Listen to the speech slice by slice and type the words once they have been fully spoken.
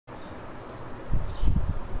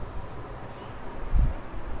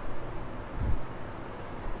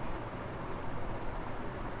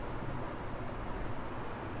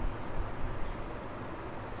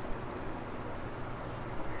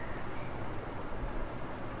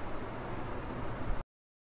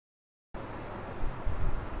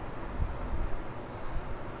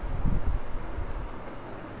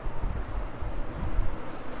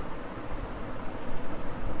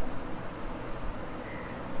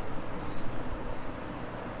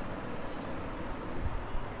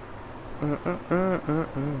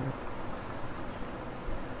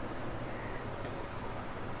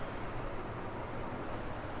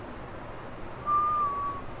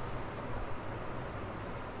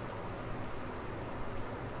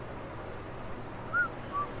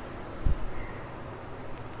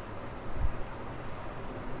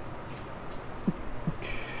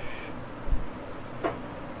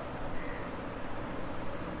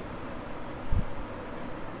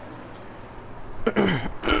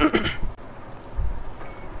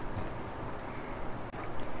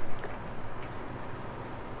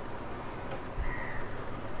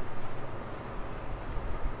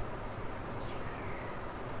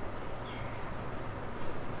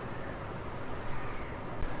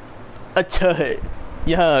अच्छा है,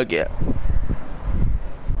 यहाँ आ गया।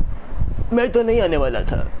 मैं तो नहीं आने वाला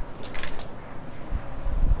था।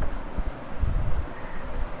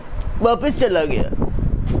 वापस चला गया।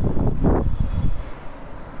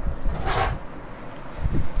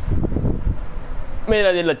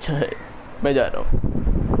 मेरा दिल अच्छा है, मैं जा रहा हूँ।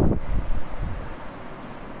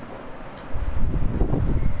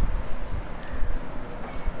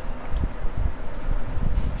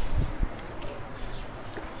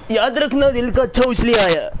 याद रखना, दिल का अच्छा इसलिए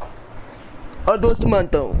आया और दोस्त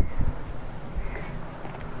मानता हूँ,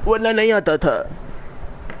 वरना नहीं आता था।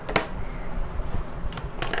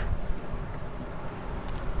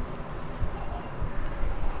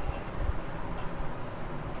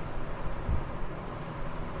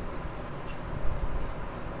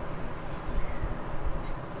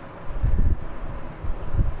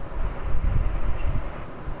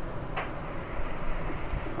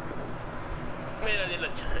 मेरा दिल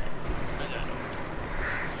अच्छा है, मैं जा रहा हूँ।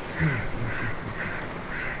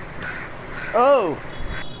 ओह,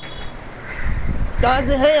 कहाँ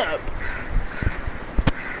से हैं आप?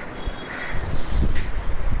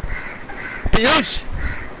 पीयूष,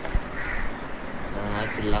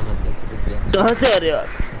 चिल्ला मत दे। कहाँ से आ रहे हो आप?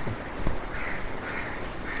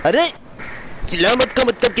 अरे चिल्ला मत का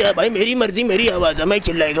मतलब क्या है भाई? मेरी मर्जी मेरी आवाज है, मैं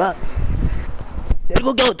चिल्लाएगा? तेरे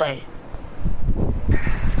को क्या होता है?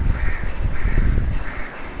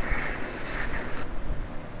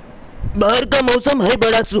 बाहर का मौसम है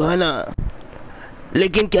बड़ा सुहाना,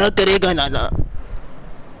 लेकिन क्या करेगा नाना,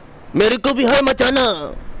 मेरे को भी है मचाना।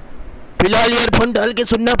 फिलहाल ईयरफोन डाल के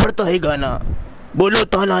सुनना पड़ता है गाना। बोलो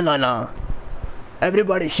ताना नाना,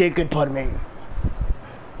 everybody shake it for me,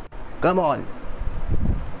 come on.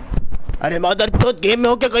 अरे मादर चोद, गेम में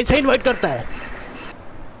होके कैसे इनवाइट करता है?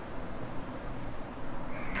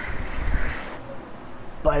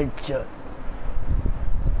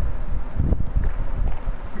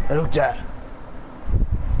 रुक जा।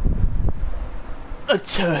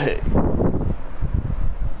 अच्छा है,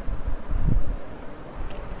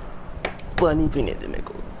 पानी पीने दे मेरे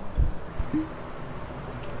को।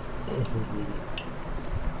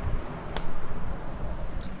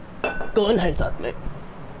 कौन है साथ में?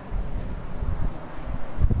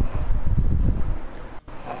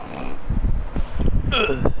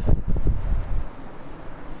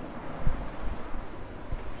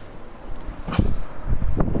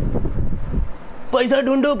 पैसा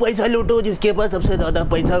ढूंढो, पैसा लूटो, जिसके पास सबसे ज्यादा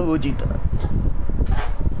पैसा वो जीता।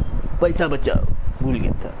 पैसा बचाओ, भूल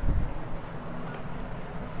गया था।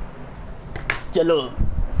 चलो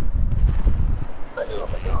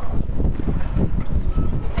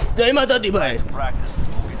जय माता दी भाई।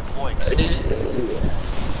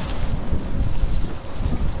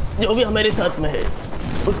 जो भी हमारे साथ में है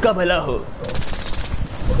उसका भला हो।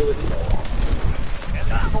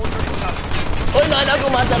 और नाना को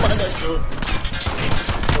माता माता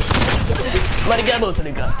मर गया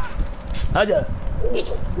भोसड़ी का। आजा,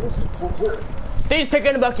 30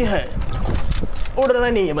 सेकंड बाकी है, उड़ रहा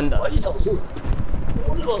नहीं है बंदा।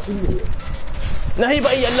 नहीं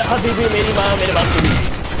भाई, अल्लाह हबीबी, मेरी माँ मेरे बाप की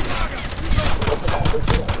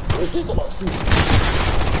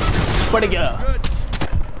पड़ गया।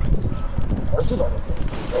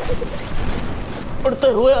 उड़ते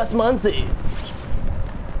हुए आसमान से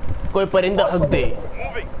कोई परिंदा हक दे।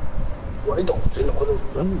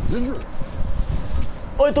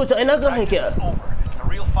 ओए तो चाइना का है क्या?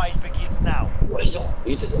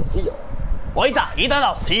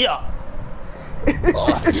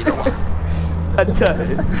 अच्छा है,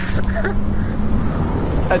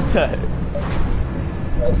 अच्छा है।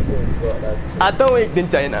 आता हूँ एक दिन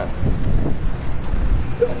चाइना।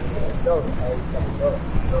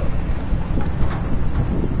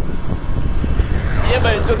 ये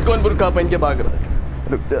भाई जो कौन बुर्का पहन के भाग रहा है?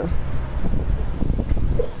 रुक जा।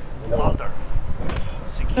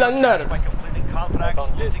 लंदर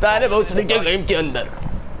सारे बहुत के गेम के अंदर।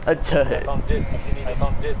 अच्छा है,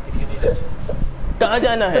 कहाँ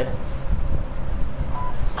जाना है?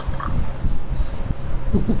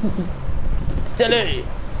 चले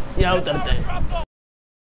यहाँ उतरते हैं।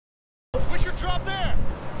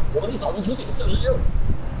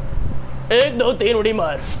 1 2 3 उड़ी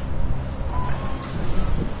मार।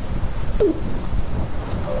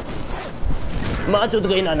 माँ चुद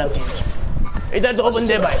गई नाना की। इधर 2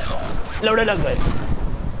 बंदे भाई लौड़े लग गए।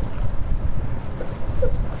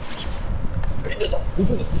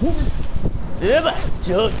 ये भाई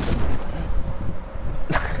चुद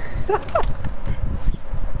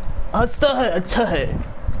हंसता है, अच्छा है।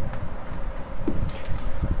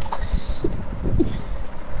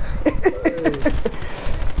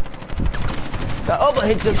 ओ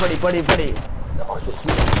भाई चुद पड़ी।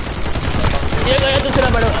 ये गया दूसरा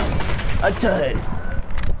बड़ा, अच्छा है।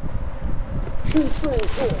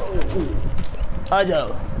 आ जाओ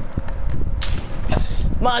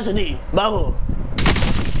माँ चुदी बाबू।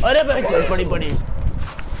 अरे भाई चल पड़ी।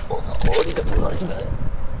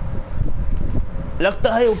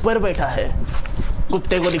 लगता है ऊपर बैठा है,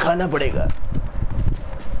 कुत्ते को दिखाना पड़ेगा।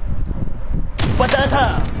 पता था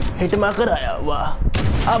हिट मारकर आया,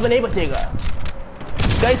 वाह अब नहीं बचेगा।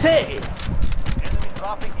 कैसे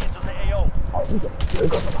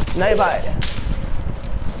नहीं भाई,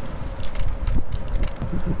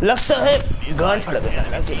 लगता है गान फट गया।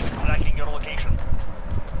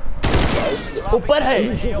 ऊपर है,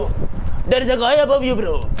 there is a guy above you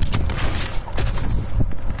bro.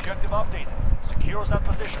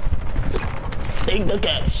 Take the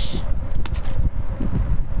cash.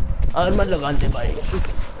 Armour लगाते भाई।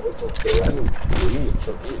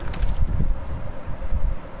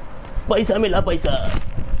 पैसा मिला, पैसा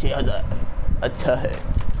 6000, अच्छा है।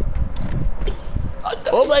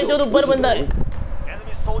 ओ भाई जो ऊपर बंदा है।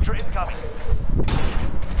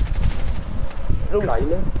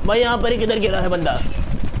 भाई यहाँ पर ही किधर गिरा है बंदा?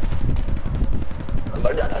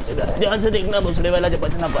 ध्यान से देखना, भोसड़े वाला जो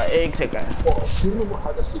बच ना पाए। 1 सेकंड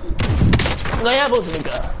गया भोसड़े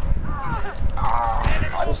का।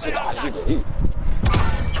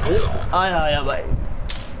 आया भाई।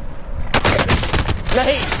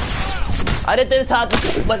 नहीं, अरे तेरे साथ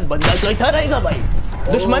बंदा कैसा रहेगा भाई?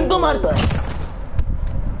 दुश्मन को मारता है,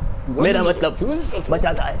 मेरा मतलब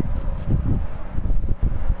बचाता है।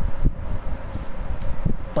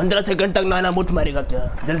 15 सेकंड तक नाना मुठ मारेगा क्या?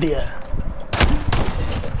 जल्दी है।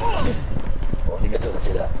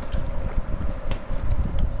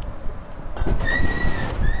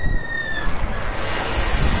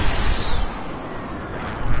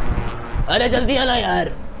 अरे जल्दी आना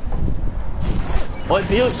यार। ओए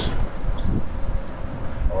पीयूष,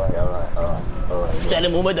 तेरे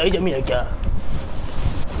मुंह में दही जमी है क्या?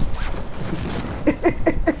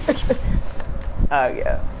 आ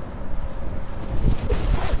गया।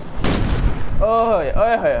 ओए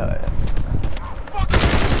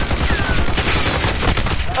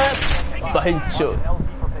भाई चो।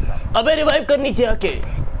 अबे रिवाइव कर नीचे आके।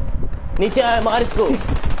 नीचे आया, मार इसको,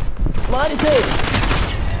 मार इसे।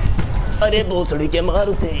 अरे भोसड़ी के मार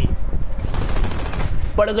उसे।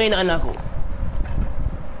 पड़ गई नाना को।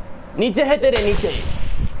 नीचे है तेरे, नीचे।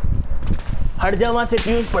 हट जा वहां से,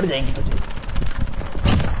 फ्यूज पड़ जाएगी तुझे।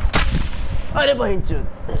 अरे बहनचोद,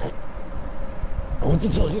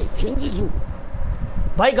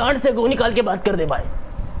 भाई गांड से गो निकाल के बात कर दे भाई।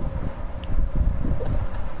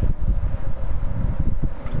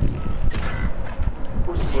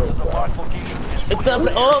 इतना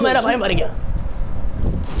ओ मेरा भाई मर गया।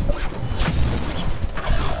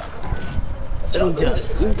 रुक जा।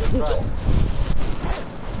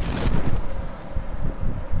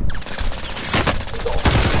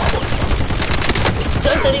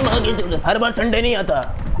 चल तेरी माँ की, हर बार संडे नहीं आता।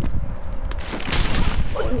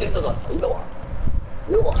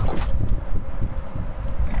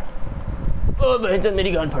 ओ बेहतर,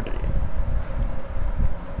 मेरी गांड फट रही है।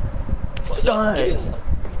 कहाँ है?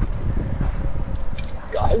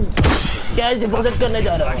 कैश डिपॉजिट करने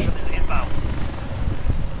जा रहा हूँ।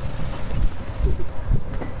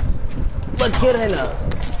 बच के रहना।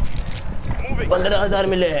 15,000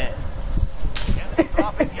 मिले हैं।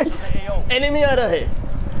 एनिमी आ रहा है।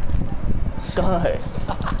 कहाँ है?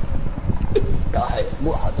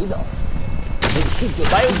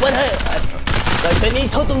 भाई ऊपर है। कैसे नहीं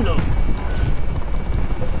छो तुम लोग?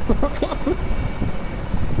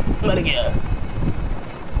 मर गया।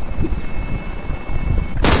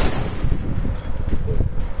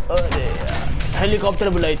 अरे यार, हेलीकॉप्टर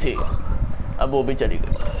बुलाई थी, अब वो भी चली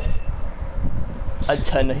गई।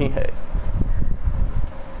 अच्छा नहीं है।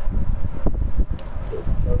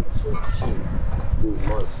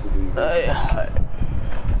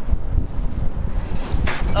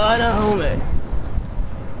 आ रहा हूं मैं।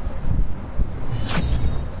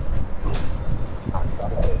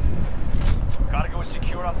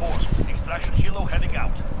 extraction helo heading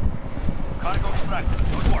out. Cargo extracted.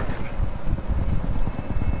 Good work.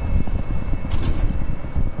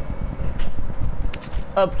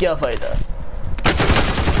 अब क्या फायदा?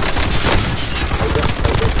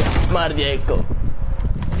 मार दिया एक को,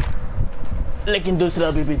 लेकिन दूसरा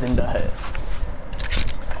अभी भी जिंदा है।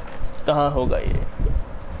 कहाँ होगा ये?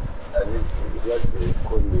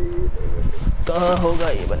 कहाँ होगा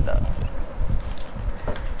ये बंदा?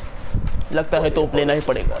 लगता है तोप लेना ही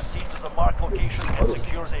पड़ेगा।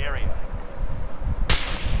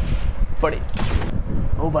 पड़े।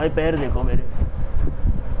 ओ भाई पैर देखो मेरे।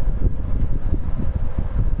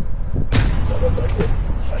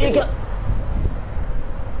 ये क्या?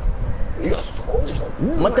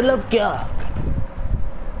 मतलब क्या?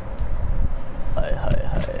 हाय हाय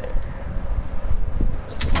हाय।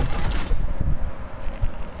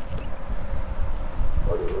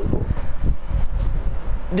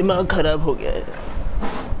 दिमाग खराब हो गया है।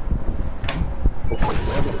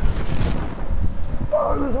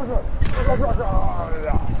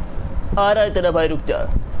 आ रहा है तेरा भाई, रुक जा।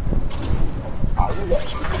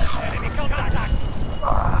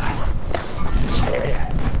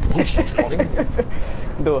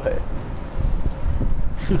 दो है।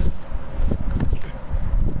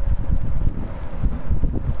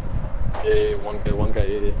 one guy.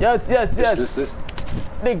 Yes. This.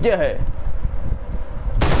 देख गया है।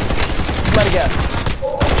 मर गया।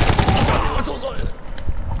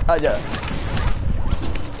 आजा।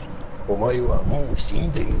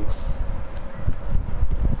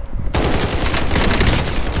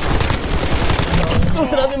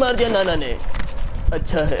 दूसरा भी मार दिया नाना ने।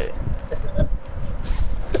 अच्छा है।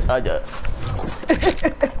 आजा।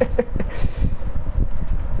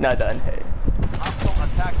 नादान है।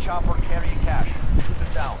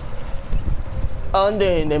 आंधे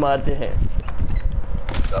इन्हें मारते हैं।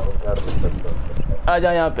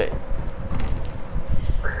 आजा यहाँ पे।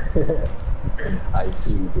 I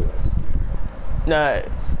see you guys.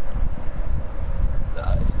 Nice.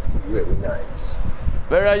 Nice, really nice.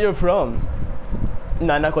 Where are you from?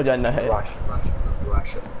 नाना को जानना है।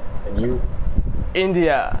 Russia. And you?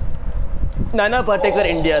 India. Nana Patekar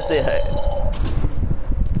India से है।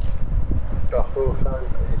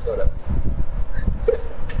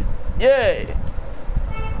 Yay!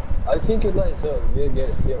 I think you guys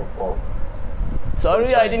get still phone.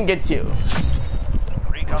 Sorry, I didn't get you.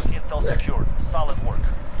 Recon intel secured. Solid work.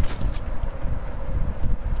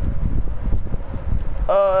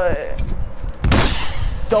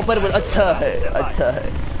 Chopper बोल अच्छा है।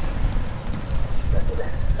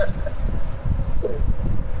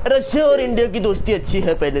 Russia और India की दोस्ती अच्छी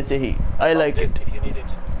है पहले से ही। I like it.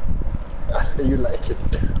 You like it?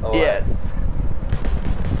 Oh, Yes.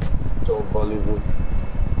 So Bollywood.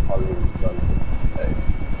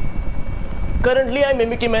 Currently, I'm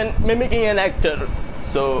mimicking an actor.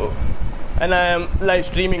 So, and I am live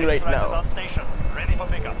streaming right now. On station. Ready for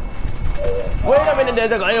pickup. Wait a minute,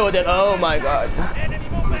 there's a guy over there. Oh my god. Enemy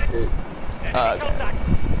movement. Enemy contact.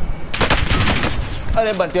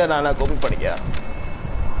 अरे बटिया नाना को भी पड़ गया।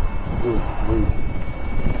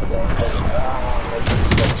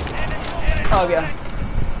 आ गया।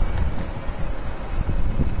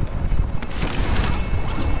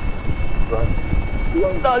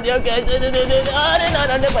 डाल दिया कैसे? दे अरे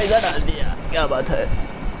नाना ने पैसा डाल दिया। क्या बात है?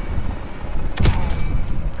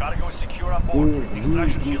 Cargo is secure on board.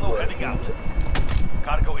 Extraction helo heading out.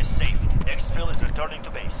 Cargo is safe. Exfil is returning to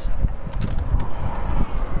base.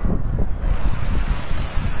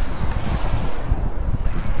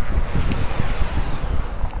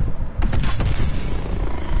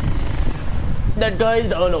 That guy is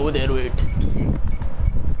down over there. Wait.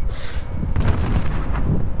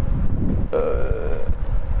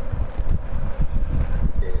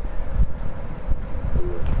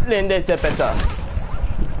 लेन दे से पैसा।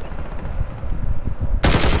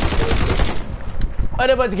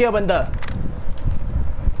 अरे बच गया बंदा।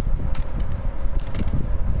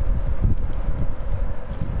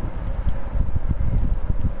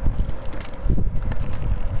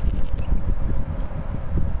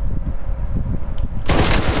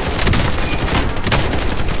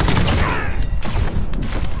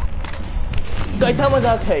 कैसा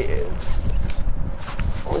मजाक है ये?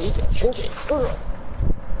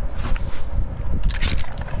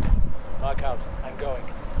 Mark out. I'm going.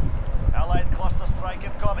 Allied cluster strike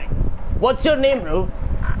incoming. What's your name, bro?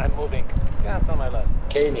 I'm moving. Yeah, it's on my left.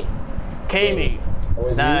 Kami. Kami.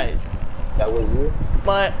 Was Nice. You? That was you?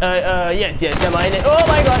 My yes, my name. Oh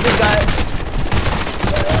my god, this guy.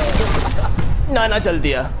 नाना चल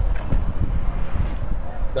दिया।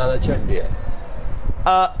 Nana check there.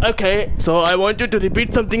 Okay, so I want you to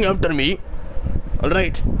repeat something after me. All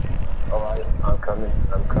right. Alright, I'm coming.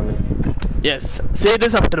 I'm coming. Yes, say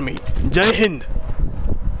this after me. Jai Hind.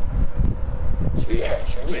 Yeah,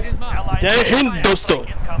 Allied Jai Hind, fire dosto.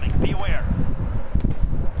 strike incoming. Beware.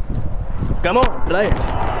 Come on, try it.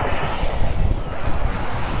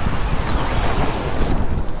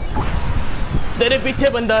 तेरे पीछे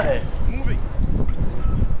बंदा है. Moving.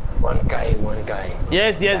 One guy.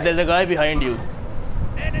 Yes, there's a guy behind you.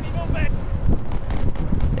 Enemy movement.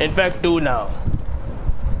 In fact, two now.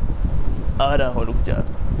 आ रहा हूँ, रुक जा.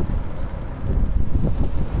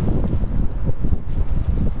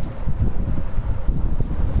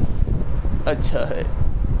 अच्छा है.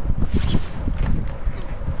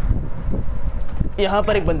 यहाँ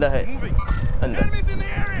पर एक बंदा है. Moving. अंदर. Enemies in the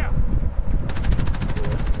area.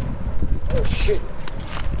 Oh shit.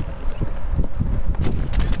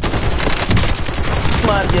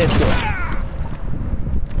 मार दिया इसको.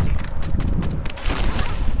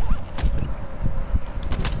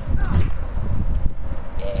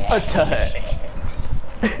 अच्छा है.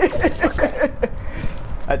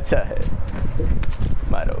 अच्छा है.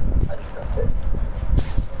 मारो.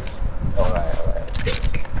 Alright.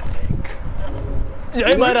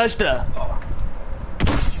 जय Maharashtra.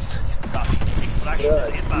 Copy. Extraction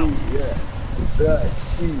is inbound. Yeah.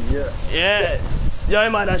 Yes. जय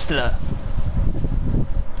महाराष्ट्र.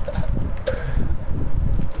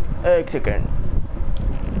 एक सेकंड.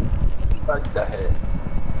 What the hell?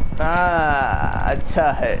 हाँ, अच्छा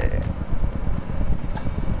है.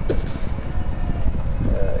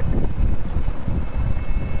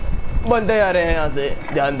 बंदे आ रहे हैं यहाँ से,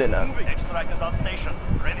 ध्यान देना. Moving. Extract is on station.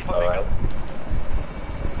 Ready for Alright. pickup.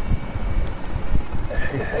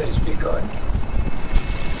 It's begun.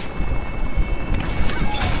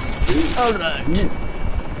 All right.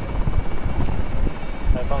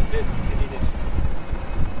 I found this. You need it.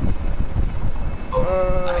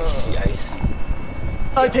 I see.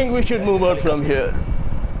 I think we should move out from here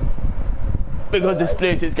because this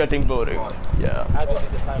place is getting boring. Yeah. I don't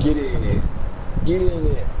need the time. Get in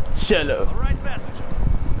it. चलो. All right, passenger.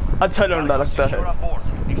 अच्छा लौंडा Cargo लगता secure है. on board.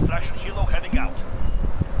 Extraction helo heading out.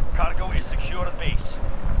 Cargo is secure at base.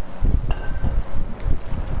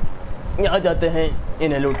 यहाँ जाते हैं,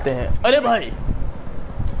 इन्हें लूटते हैं. अरे भाई,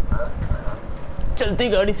 चलती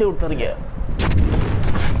गाड़ी से उतर गया.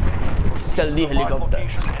 जल्दी Mark helicopter.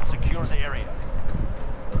 location and secure the area.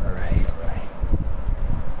 Alright.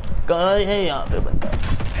 कहाँ है यहाँ पे बंदा?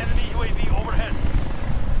 Enemy UAV overhead.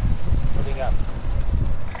 Putting up.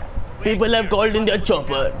 People have called in their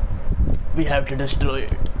chopper. We have to destroy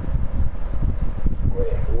it.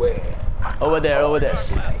 Where? Over there.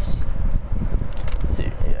 See.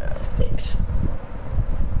 See, yeah. Thanks.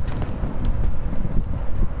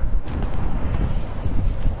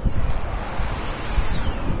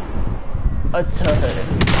 अच्छा है.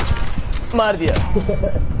 मार दिया.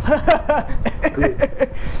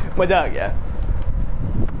 मजा आ गया.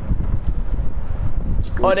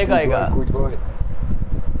 और एक आएगा. Good boy.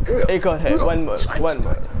 एक और है. One more.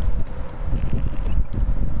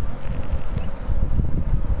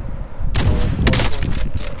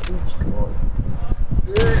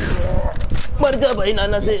 मर जा भाई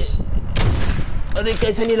नाना से. अरे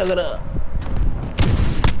कैसे नहीं लग रहा.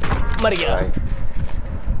 मर गया.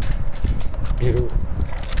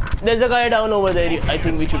 There's a guy down over there. I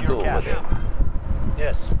think we should go over there.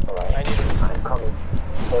 Yes. Alright. I need it. I'm coming.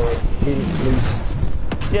 Please.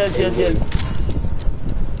 Yes.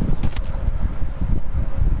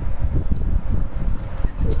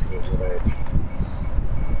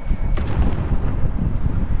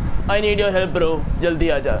 I need your help, bro. जल्दी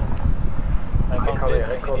आ जा. I I'm found coming. it. I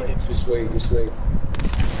need it. This way.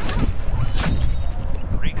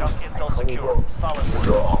 Recon intel secure. Solid.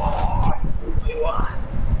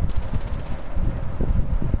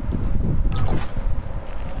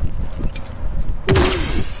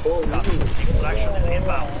 Copy. Extraction is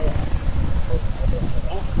inbound.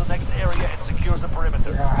 Move to the next area and secure the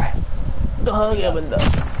perimeter. कहाँ गया बंदा?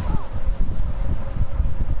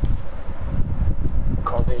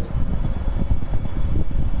 Coming.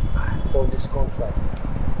 For this contract.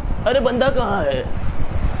 अरे बंदा कहाँ है?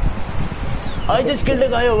 I just killed a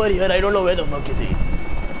guy over here. I don't know where the fuck is he.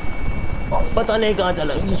 पता नहीं कहाँ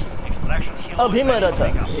चला गया. Extraction helo अभी is मरा ready for था.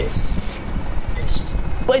 pickup.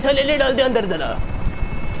 पैसा ले डाल दे अंदर जरा.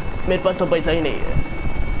 मेरे पास तो पैसा ही नहीं है.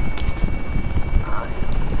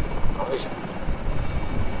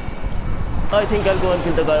 I think I'll go and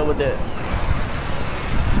kill the guy over there.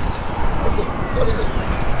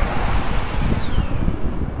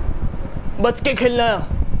 बच के खेलना.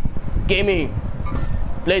 Gaming.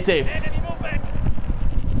 Play safe. Enemy movement.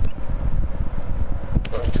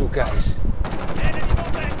 Two guys. Enemy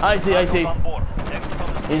movement. I see. Cargo's on board. XCOM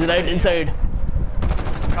is He's right inside.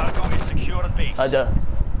 Cargo is secure at base. आजा.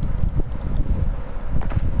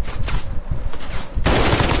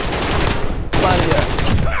 मार दिया.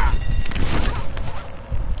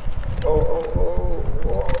 Oh.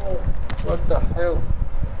 What the hell?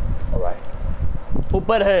 Alright.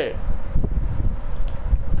 ऊपर है.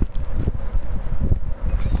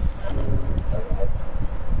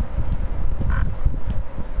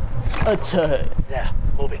 अच्छा है. Yeah,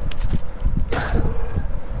 moving.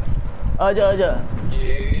 आजा आजा.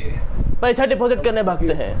 Yeah. पैसा डिपॉजिट करने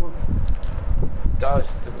भागते हैं.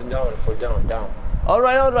 Down.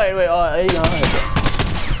 Alright. Wait, यहाँ है.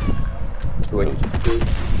 Wait.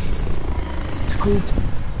 Squid.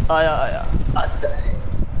 आया.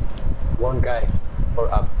 One guy. Or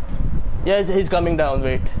up. Yes, he's coming down.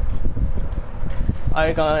 Wait.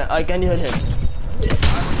 I can hear him.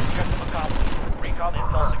 Objective accomplished. Recon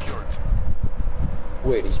intel secured.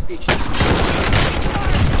 Wait, he's speech.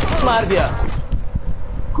 मार दिया.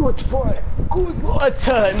 Good boy.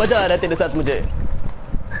 अच्छा है. मजा आ रहा है तेरे साथ मुझे.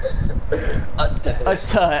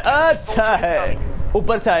 अच्छा है.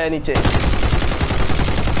 ऊपर से आया नीचे.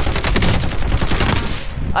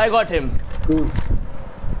 I got him.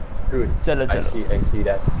 Good. चलो. I see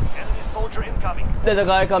that. Enemy soldier incoming. There's a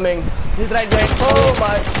guy coming. He's right there. Oh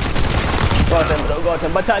my. Got him, bro. Got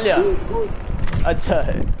him. बचा लिया. Good. अच्छा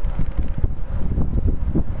है.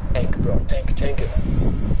 Tank, bro. Tank.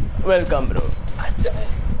 Welcome, bro.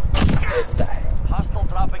 Hostile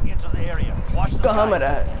dropping into the area. Watch the कहाँ skies. मरा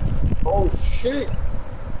है? Oh shit.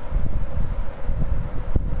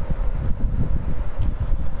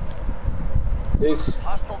 This.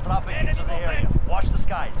 Hostile dropping into the area. Watch the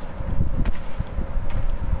skies.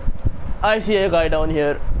 I see a guy down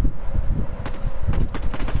here.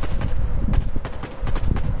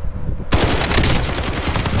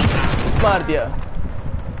 मार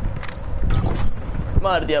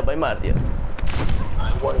दिया भाई.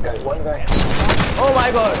 One guy. Oh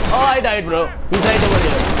my god. Oh, I died, bro. He's right over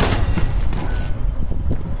there.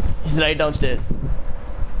 He's right downstairs.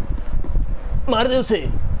 मार दे उसे.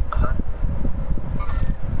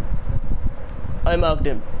 I marked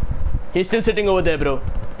him. He's still sitting over there, bro.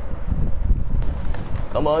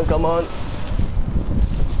 Come on.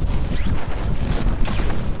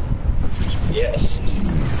 Yes.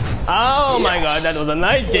 Oh my god, that was a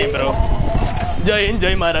nice game, bro. जय हिंद,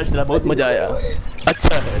 जय महाराष्ट्र. बहुत मजा आया.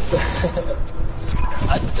 अच्छा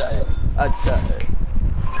है.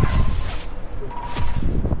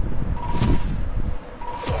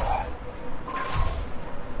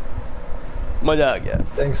 मजा आ गया.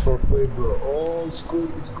 Thanks for play, bro. Oh, it's good,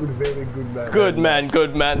 very good, man.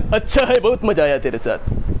 Good man. अच्छा है. बहुत मजा आया तेरे साथ.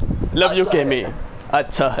 Love you, Kemi.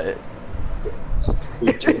 अच्छा है.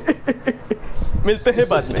 मिलते हैं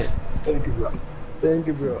बाद में. Thank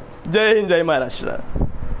you, bro. जय हिंद, जय महाराष्ट्र.